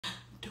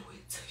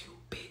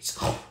bitch.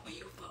 When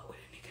you fuck with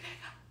a nigga that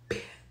got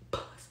bad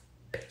buzz,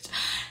 bitch.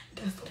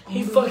 That's the only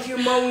He fuck you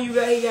more when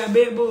he got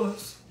bad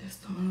buzz. That's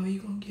the only way you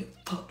gonna get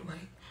fucked right.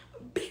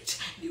 Bitch,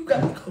 you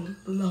gotta go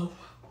low.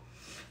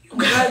 I'm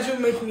glad you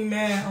making me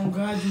mad. I'm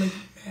glad you making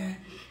me mad.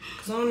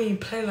 Cause I don't even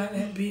play like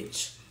that,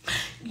 bitch.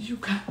 You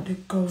got to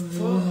go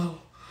low.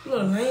 You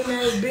little lame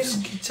ass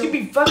bitch. You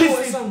be fucking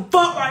with something.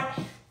 Fuck right.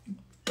 You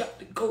got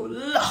to go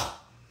low.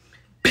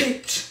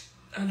 Bitch.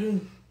 I do.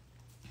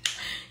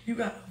 You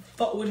gotta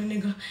fuck with a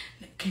nigga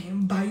that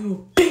can't buy you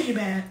a piggy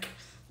bag.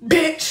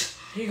 Bitch.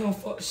 He gonna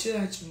fuck the shit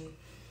out you.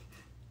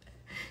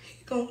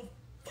 He gonna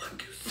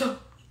fuck you so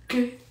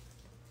good.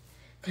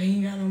 Cause he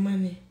ain't got no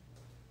money.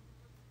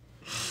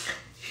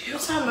 You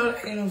talking about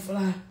that ain't no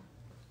fly.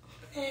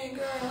 Man,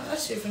 girl, that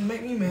shit finna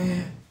make me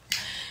mad.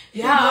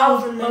 Yeah, I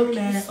was make me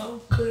mad.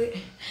 So good.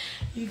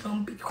 You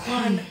gonna be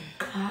crying to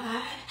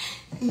God.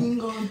 You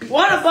gonna be.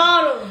 What a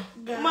bottle.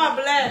 God. My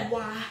black.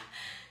 Why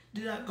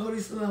did I go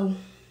this low?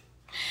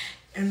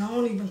 And I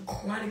don't even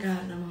cry to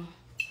God no more.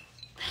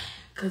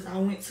 Cause I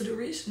went to the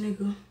rich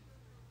nigga.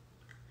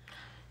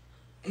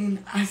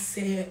 And I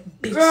said,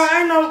 bitch. Girl,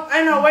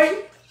 ain't no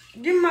way.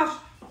 Give me my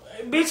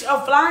bitch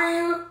a fly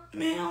here.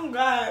 Man, oh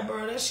God,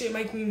 bro. That shit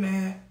make me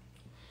mad.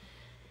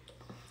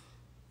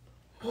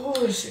 Oh,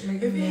 that shit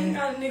make me If you ain't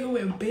mad. got a nigga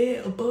with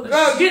bed above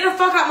Girl, shit, get the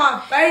fuck out my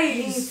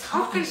face.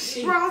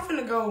 I'm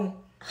finna go.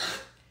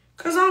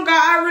 Cause oh God,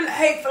 I really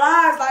hate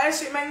flies. Like, that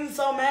shit make me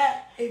so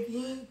mad. if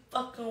you ain't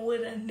fucking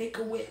with a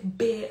nigga with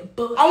bed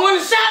above I wanna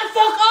shut the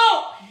fuck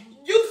up.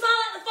 You sound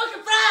like the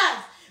fucking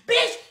flies.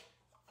 Bitch,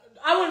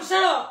 I wanna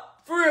shut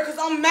up. For real, cause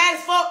I'm mad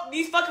as fuck.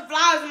 These fucking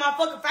flies in my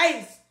fucking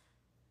face.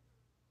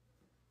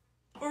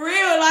 For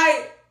real,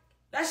 like,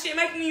 that shit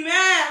making me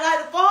mad.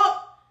 Like, the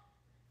fuck?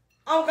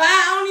 Oh God,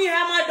 I don't even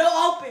have my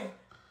door open.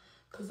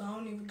 Cause I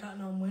don't even got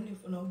no money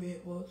for no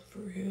bed bugs, for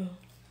real.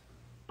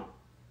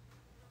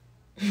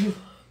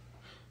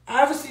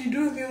 Obviously, you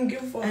do if you don't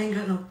give a fuck. I ain't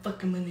got no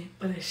fucking money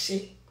for that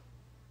shit.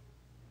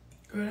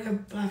 Girl,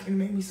 that fly finna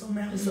make me so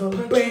mad. It's a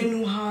brand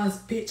new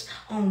house, bitch.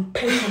 I don't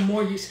pay for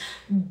mortgage.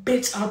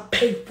 Bitch, I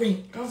pay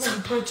rent. I'm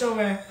finna punch your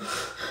ass.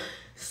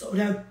 So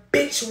that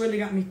bitch really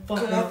got me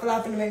fucked Cause that up. fly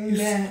finna make me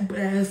mad. Stupid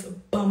ass,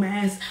 bum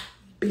ass,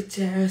 bitch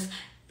ass.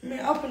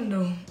 Man, open the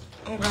door.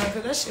 Oh God,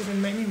 cause that shit finna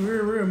make me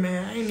real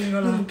mad. I ain't even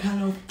gonna You lie. don't got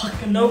no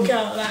fucking No money.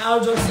 count, like I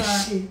was just That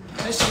like, shit.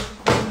 that shit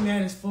make me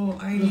mad as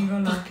fuck. I ain't even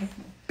gonna lie. Fucking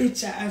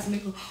bitch ass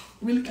nigga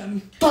really got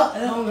me fucked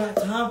I up. don't got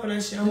time for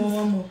that shit. I want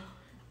one more.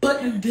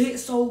 But the dick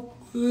so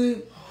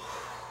good.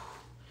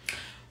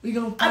 We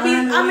gon' I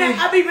find a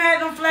way. be mad at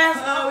them flies.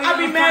 We I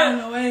be gon' mad.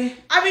 find a way.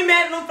 I be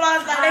mad at them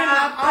flies like they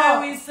my I fault.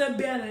 always some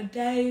better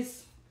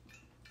days.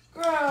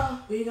 Girl,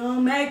 We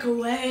gon' make a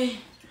way.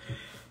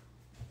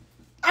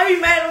 I be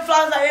mad at them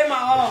flies like they my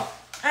fault.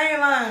 I ain't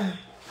lying.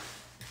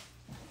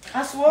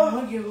 I swear. I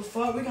don't give a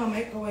fuck. We gon'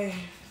 make a way.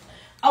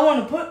 I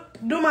wanna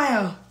do my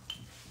hair.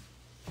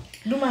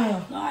 Do my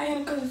hair. No, I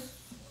ain't, cause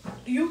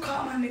you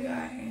caught my nigga.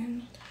 I ain't.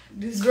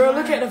 This Girl,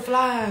 fly. look at the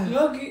flies.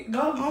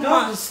 Go Oh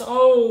my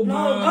soul,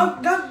 bro.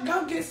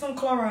 go get some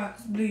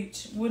Clorox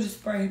bleach with a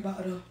spray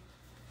bottle.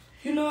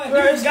 You know what?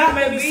 Girl, This it's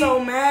got me so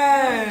It's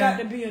mad. got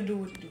to be a do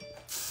what it do.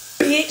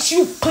 Bitch,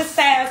 you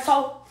pussy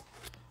asshole.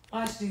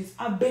 Watch this.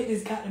 I bet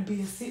this got to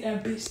be a sit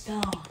that bitch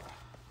down.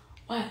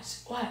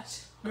 Watch.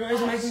 Girl,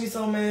 it's making me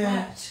so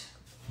mad.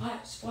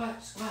 Watch.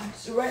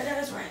 Right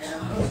there, it's right there.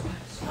 Watch.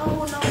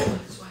 Oh no.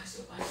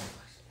 Watch.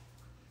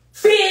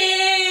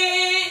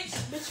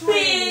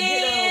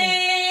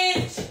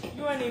 Bitch.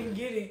 You ain't even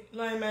get it,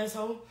 lame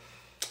asshole.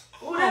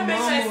 Who that bitch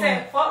that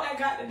said, fuck that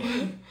got to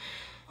be.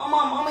 Oh,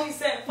 my mama, he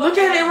said, fuck Look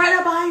at it right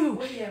there behind you.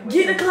 Where he at?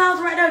 Get the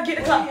clouds right there. Get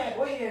the clouds.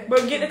 Where he at?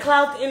 Bro, get the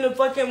clouds in the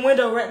fucking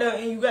window right there,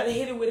 and you gotta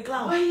hit it with the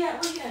clouds. Where he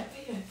at?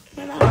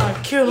 Man, I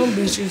gotta kill them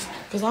bitches,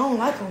 cause I don't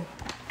like them.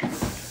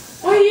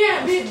 Where he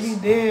at, bitch? Be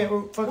dead.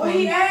 Or fucking. Where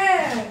he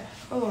at?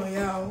 Hold on,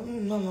 y'all.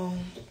 Hold on.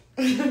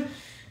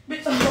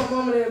 Bitch, my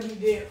mama that be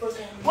dead.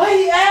 Fucking. Where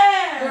he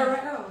at? Girl,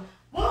 right now.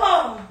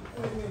 Whoa.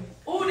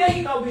 Oh, there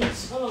you go,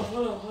 bitch. Hold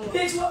on.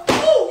 Bitch, what?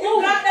 Ooh, you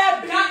got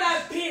that bitch. Got that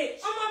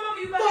bitch. Oh, my mama,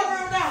 you got Fuck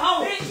around that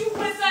hoe. Bitch, you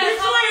pussy Bitch, you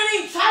asshole. ain't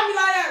even try me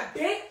like that,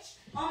 bitch.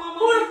 Oh, my mama.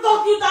 Who the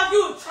fuck you thought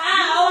you was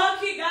trying? Low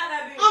key got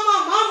that bitch. I'm my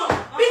mama.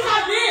 Bitch, I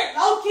did.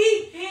 Low key.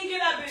 He didn't get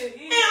that bitch.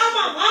 Man, I'm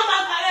my mama.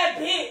 I got that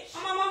bitch. Oh,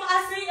 my mama, I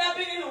seen that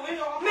bitch in the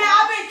window. Man,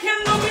 I've been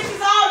killing them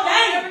bitches all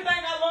day. Everything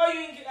I love, you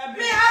didn't get that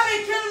bitch. Man, I've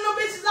been killing them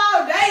bitches all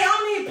day. I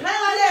don't even play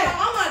like that.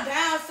 I'm a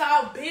down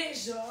south bitch,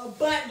 y'all.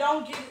 But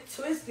don't get it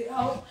twisted,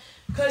 ho.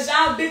 Cause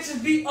y'all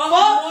bitches be up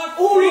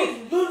north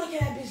freezing. Look at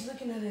that bitch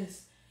looking at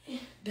us.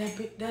 That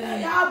bitch, that Yeah,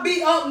 ain't. y'all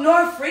be up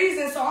north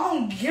freezing, so I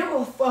don't give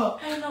a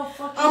fuck. Ain't no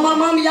fucking. On my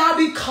mama, y'all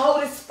be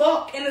cold as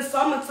fuck in the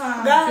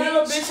summertime. That bitch.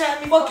 little bitch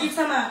had me Fuck you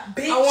talking about,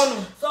 bitch. I want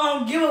 'em. So I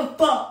don't give a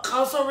fuck.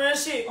 On some real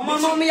shit. On my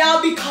mama,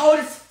 y'all be cold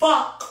as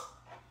fuck.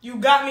 You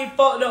got me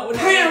fucked up with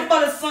that. Praying for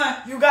the sun.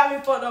 You got me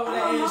fucked up with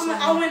that. Mama,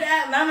 I went to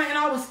Atlanta and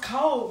I was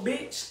cold,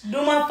 bitch.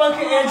 Do my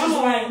fucking edges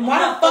Mama, right. why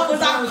the fuck was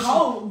I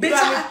cold? You Bitch,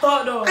 got me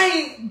fucked up.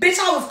 Bitch,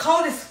 I was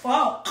cold as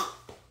fuck.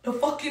 The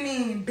fuck you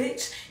mean,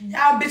 bitch?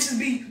 Y'all bitches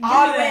be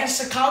all the way in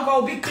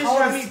Chicago, be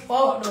cold as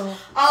fuck though.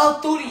 all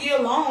through the year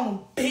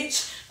long,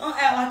 bitch. Don't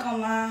act like I'm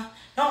lying.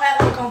 Don't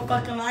act like I'm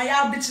fucking lying.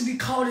 Y'all bitches be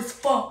cold as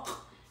fuck.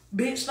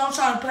 Bitch, don't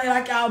try to play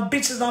like y'all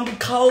bitches don't be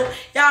cold.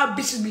 Y'all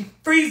bitches be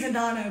freezing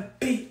down there,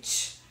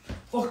 bitch.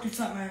 Fuck you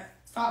talking about.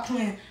 Stop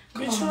playing.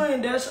 Bitch, you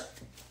ain't that.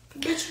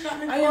 Bitch, you got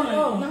me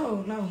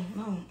No.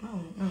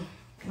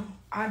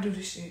 I do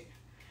this shit.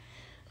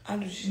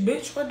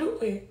 Bitch, what do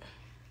it?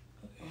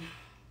 Okay.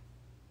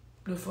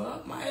 The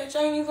fuck? My edge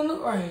ain't even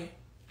look right.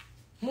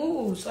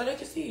 Move so they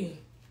can see it.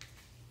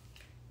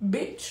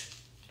 Bitch.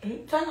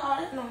 You take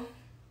all that now.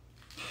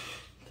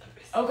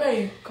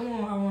 Okay, come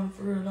on, I want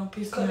for real. Don't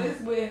piss me off.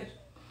 It's weird.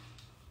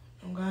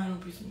 Oh God,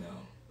 don't piss me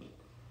off.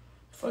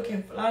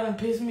 Fucking fly done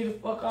piss me the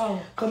fuck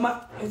off. Cause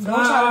Don't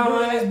try to do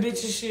that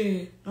bitch and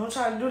shit. Don't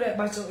try to do that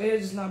by your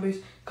edges now,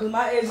 bitch. Cause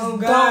my edges don't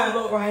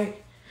look right.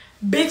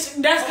 Bitch,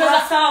 that's cause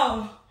I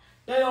saw.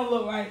 They don't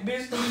look right,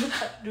 bitch. Don't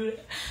try to do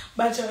that.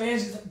 But your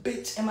edges,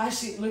 bitch, and my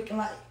shit looking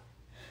like.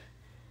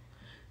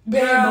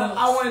 Girl,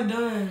 I wasn't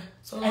done.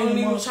 So don't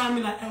even try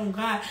me like, oh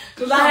God.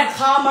 Cause I had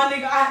called my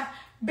nigga.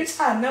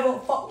 Bitch, I never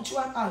fuck with you.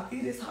 I thought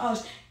leave this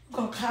house. You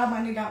gonna call my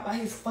nigga out by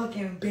his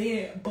fucking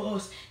bed,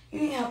 boss. You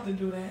didn't have to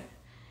do that.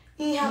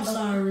 You didn't have to.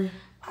 Sorry.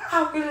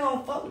 I really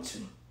don't fuck with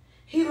you.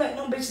 He let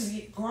them bitches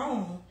get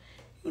grown.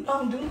 You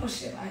don't do no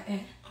shit like that.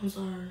 I'm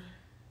sorry.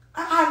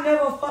 I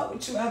never fuck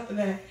with you after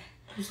that.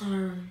 I'm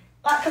sorry.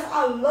 Like, cause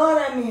I love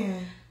that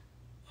man.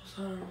 I'm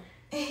sorry.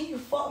 And he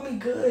fuck me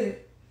good.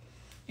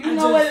 You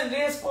know what it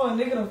is for a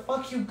nigga to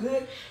fuck you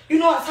good? You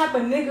know what type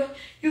of nigga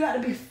you gotta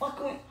be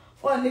fucking with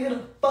for a nigga to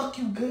fuck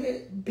you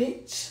good,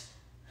 bitch?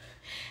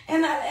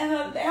 And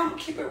I'm gonna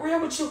keep it real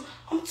with you.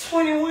 I'm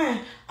 21.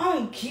 I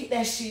don't get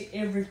that shit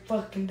every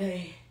fucking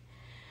day.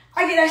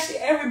 I get that shit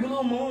every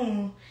blue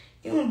moon.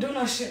 You don't do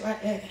no shit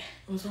like that.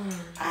 I'm sorry.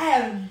 I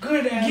had a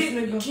good ass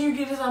nigga. Can you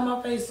get this out of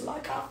my face?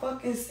 Like I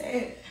fucking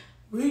said.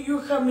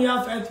 You cut me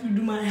off after you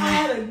do my hair. I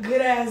had a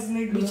good ass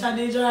nigga. Bitch, I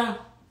did your hair.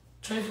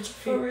 Trade for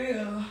For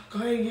real. Go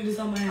ahead and get this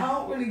on my hair. I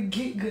don't really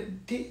get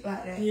good dick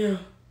like that. Yeah.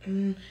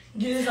 Get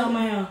this on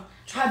my hair.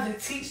 Tried to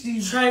teach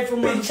these trade for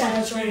bitch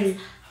ass trade. niggas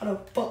how to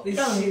fuck this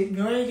Yeah. shit.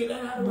 Go ahead and get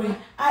that out of the way.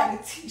 I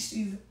had to teach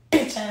these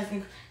bitch ass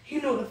niggas. He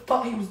knew what the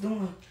fuck he was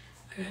doing.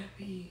 I gotta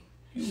pee.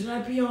 Should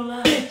I pee on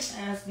live? Bitch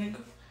ass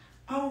nigga.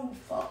 I don't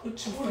fuck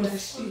with you for that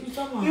shit. You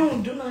talking about? You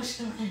don't do no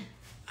shit.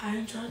 I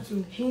ain't trying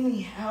to. He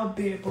need help,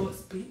 bad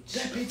boys, bitch.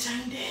 That bitch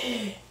ain't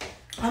dead.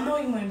 I know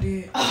he went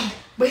dead.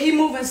 But he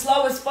moving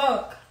slow as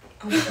fuck.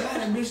 I'm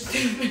glad that bitch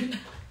stupid.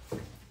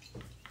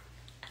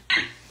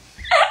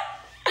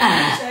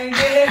 Bitch ain't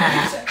dead.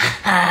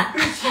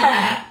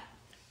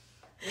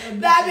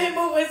 That bitch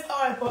moving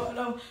slow as fuck.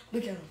 No,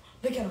 look at him.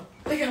 Look at him.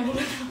 Look at him. Look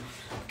at him.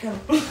 Look at him.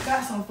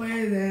 Got some for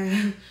his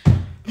ass.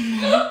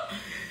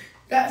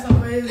 Got some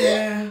for his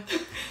ass.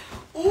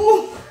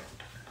 Ooh.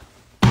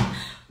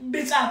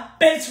 Bitch, I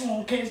bet you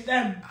won't catch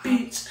that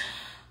bitch.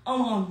 Oh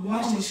my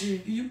mama.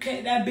 You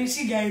catch that bitch,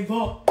 she gave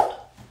up.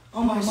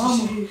 Oh my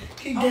mama.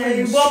 He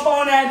gave up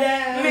on that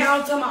ass. Man,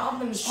 I'm talking about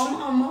I'm finna shoot.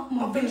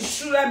 I'm finna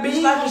shoot that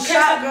bitch like a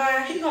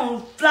shotgun. He gonna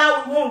fly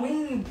with one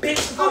wing, bitch.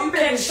 Before you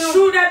can't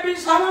shoot that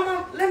bitch like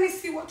mama. Let me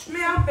see what you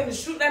mean. I'm finna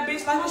shoot that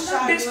bitch like a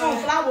shotgun. That bitch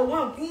gonna fly with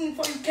one wing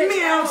before you catch man,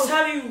 that. I'm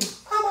telling you.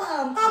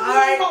 I'm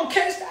right. gonna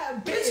catch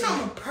that bitch.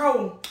 I'm a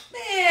pro.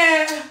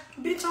 Man.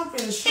 Bitch, I'm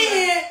finna shoot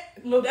that.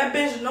 Look, that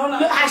bitch know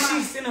Look how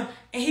she sent her.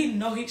 And he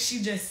know she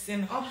just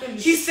sent her.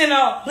 He sent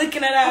her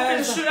looking at that ass. I'm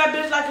finna shoot that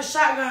bitch like a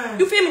shotgun.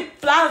 You feel me?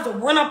 Flies will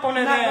run up on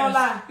that ass. Not gonna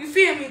lie. You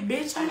feel me?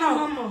 Bitch, I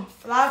know. mama.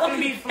 Fly finna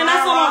be flying. And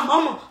I saw my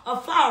mama. A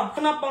fly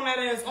run up on that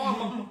ass. On my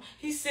mama.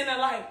 He sent her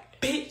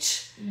like,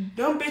 bitch.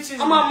 Them bitches.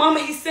 On my mama,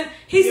 he sent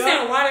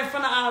right in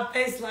front of our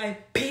face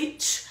like,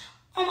 bitch.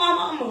 On my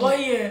mama. Oh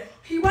yeah.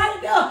 He right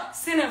there.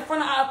 Sent in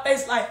front of our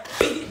face like,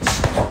 bitch.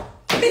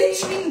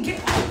 Bitch. You can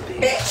get that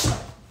bitch.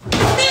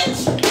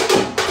 Bitch.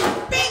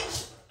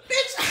 Bitch.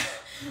 Bitch.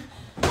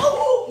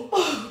 Oh.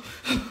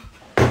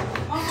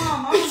 My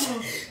mama.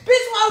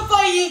 Bitch, why the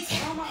fuck you ain't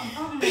tell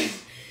me?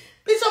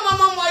 Bitch, on my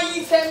mama, why you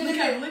ain't tell me? Look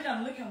at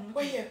him.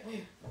 Where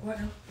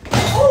him?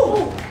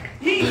 Oh.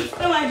 You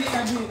still ain't get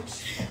that bitch.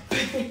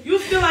 You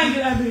still ain't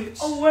get that bitch.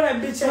 Oh, where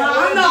that bitch at? I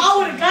know. I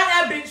would've got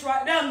that bitch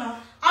right there now.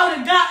 I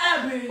would've got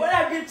that bitch. Where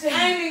that bitch at? I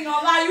ain't even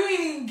gonna lie. You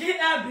ain't even get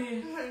that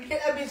bitch. Get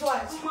that bitch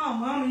twice. Come on,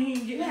 mama. You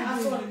ain't get that bitch. I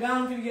swear to God,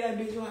 I'm finna get that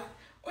bitch twice.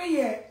 Where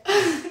you at?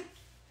 That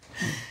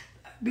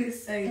bitch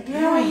say. Man,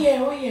 where you at?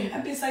 Where you at?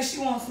 That bitch say she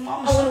wants some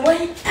mama. I wanna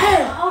wait.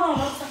 Hey, hold on.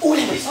 Oh,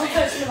 that bitch. Don't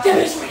touch me like that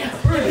bitch right there.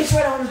 That bitch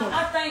right on the door. I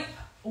think.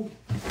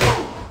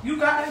 You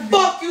got that bitch.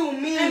 Fuck you,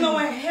 mean. Ain't no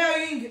way in hell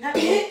you ain't get that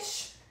bitch.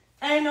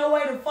 Ain't no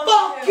way to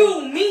fuck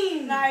you,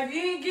 mean. Nah, if you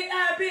ain't get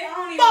that bitch, I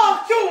don't even.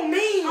 Fuck you,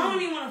 mean. I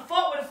don't even wanna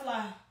fuck with a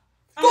fly.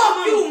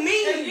 Fuck you,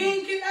 mean. If you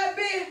ain't get that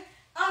bitch,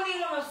 I don't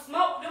even wanna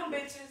smoke them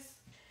bitches.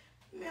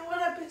 Man, where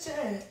that bitch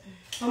at?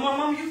 My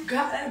mama, you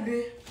got that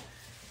bitch.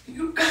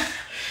 You got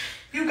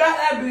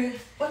that bitch.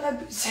 What that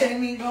bitch Tell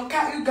me, don't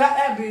count. You got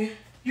that bitch.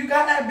 You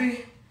got that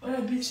bitch. Where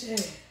that bitch at?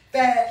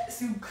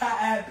 Fast, you got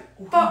that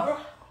bitch. Fuck, bro.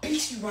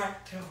 Bitch, you right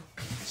there,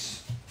 bitch.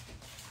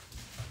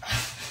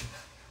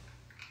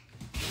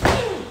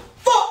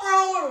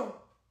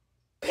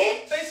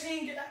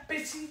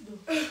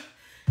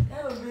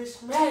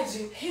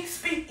 Magic. He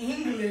speak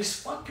English.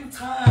 Fuck you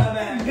time,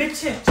 man.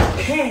 Bitch in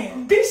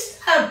Japan. Bitch,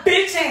 that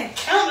bitch ain't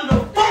Canada.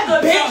 Fuck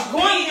That a bitch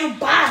going to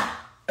Dubai.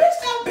 Bitch,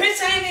 that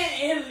bitch ain't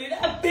in Italy.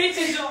 That bitch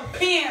is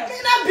Japan. Man,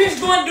 that bitch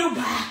going to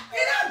Dubai.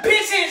 Man, that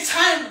bitch in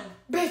China.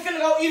 Bitch finna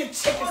go eat a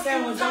chicken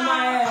sandwich on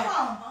my ass.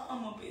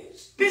 I'm a bitch.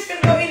 Bitch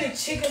finna go eat a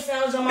chicken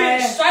sandwich on my Bitch,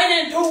 ass. straight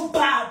in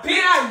Dubai.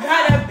 Bitch, I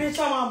got that bitch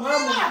on my Man,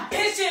 mama. that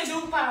bitch in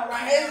Dubai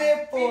right Crazy now.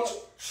 for- Bitch,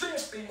 you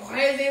tripping.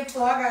 Crazy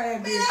for I got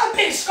that Man, bitch. that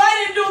bitch straight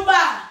in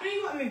Dubai. Man, you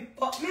want me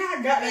fuck? Man, I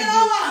got Man, that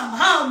I'm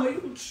mama. You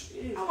tripping.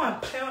 bitch. I want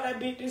to play with that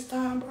bitch this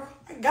time, bro.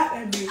 I got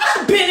that bitch. I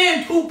been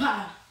in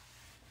Dubai.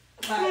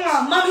 Come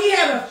on, mom, he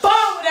having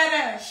fun with that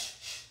ass.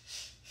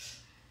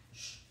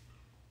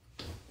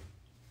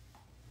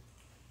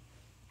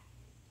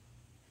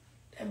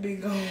 That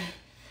bitch gone.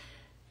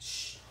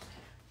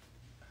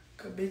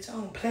 Cause bitch, I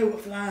don't play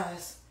with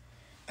flies.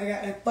 I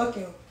got that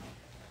fucking.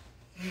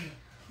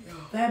 Yo,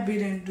 that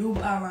bitch in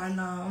Dubai right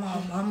now. My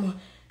mama,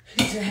 she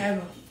just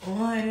having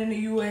fun in the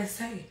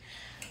USA.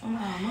 My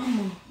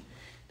mama,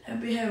 that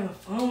bitch having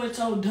fun with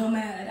your dumb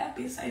ass. That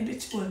bitch say,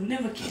 bitch, you will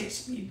never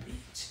catch me,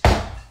 bitch.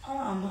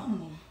 My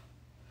mama.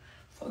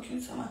 Fuck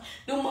you talking about.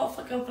 Them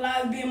motherfucking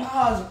flies be in my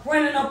house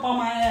running up on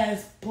my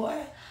ass,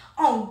 boy.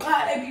 Oh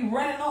God, they be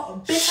running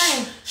up. Bitch, I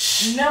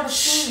ain't never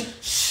seen it.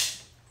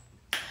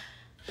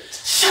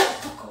 Shut the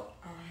fuck up.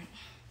 Alright.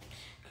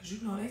 Cause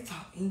you know they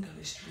talk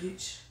English,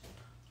 bitch.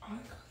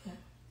 Alright, go ahead.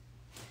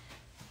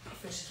 I'm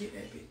finna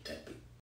get that bitch.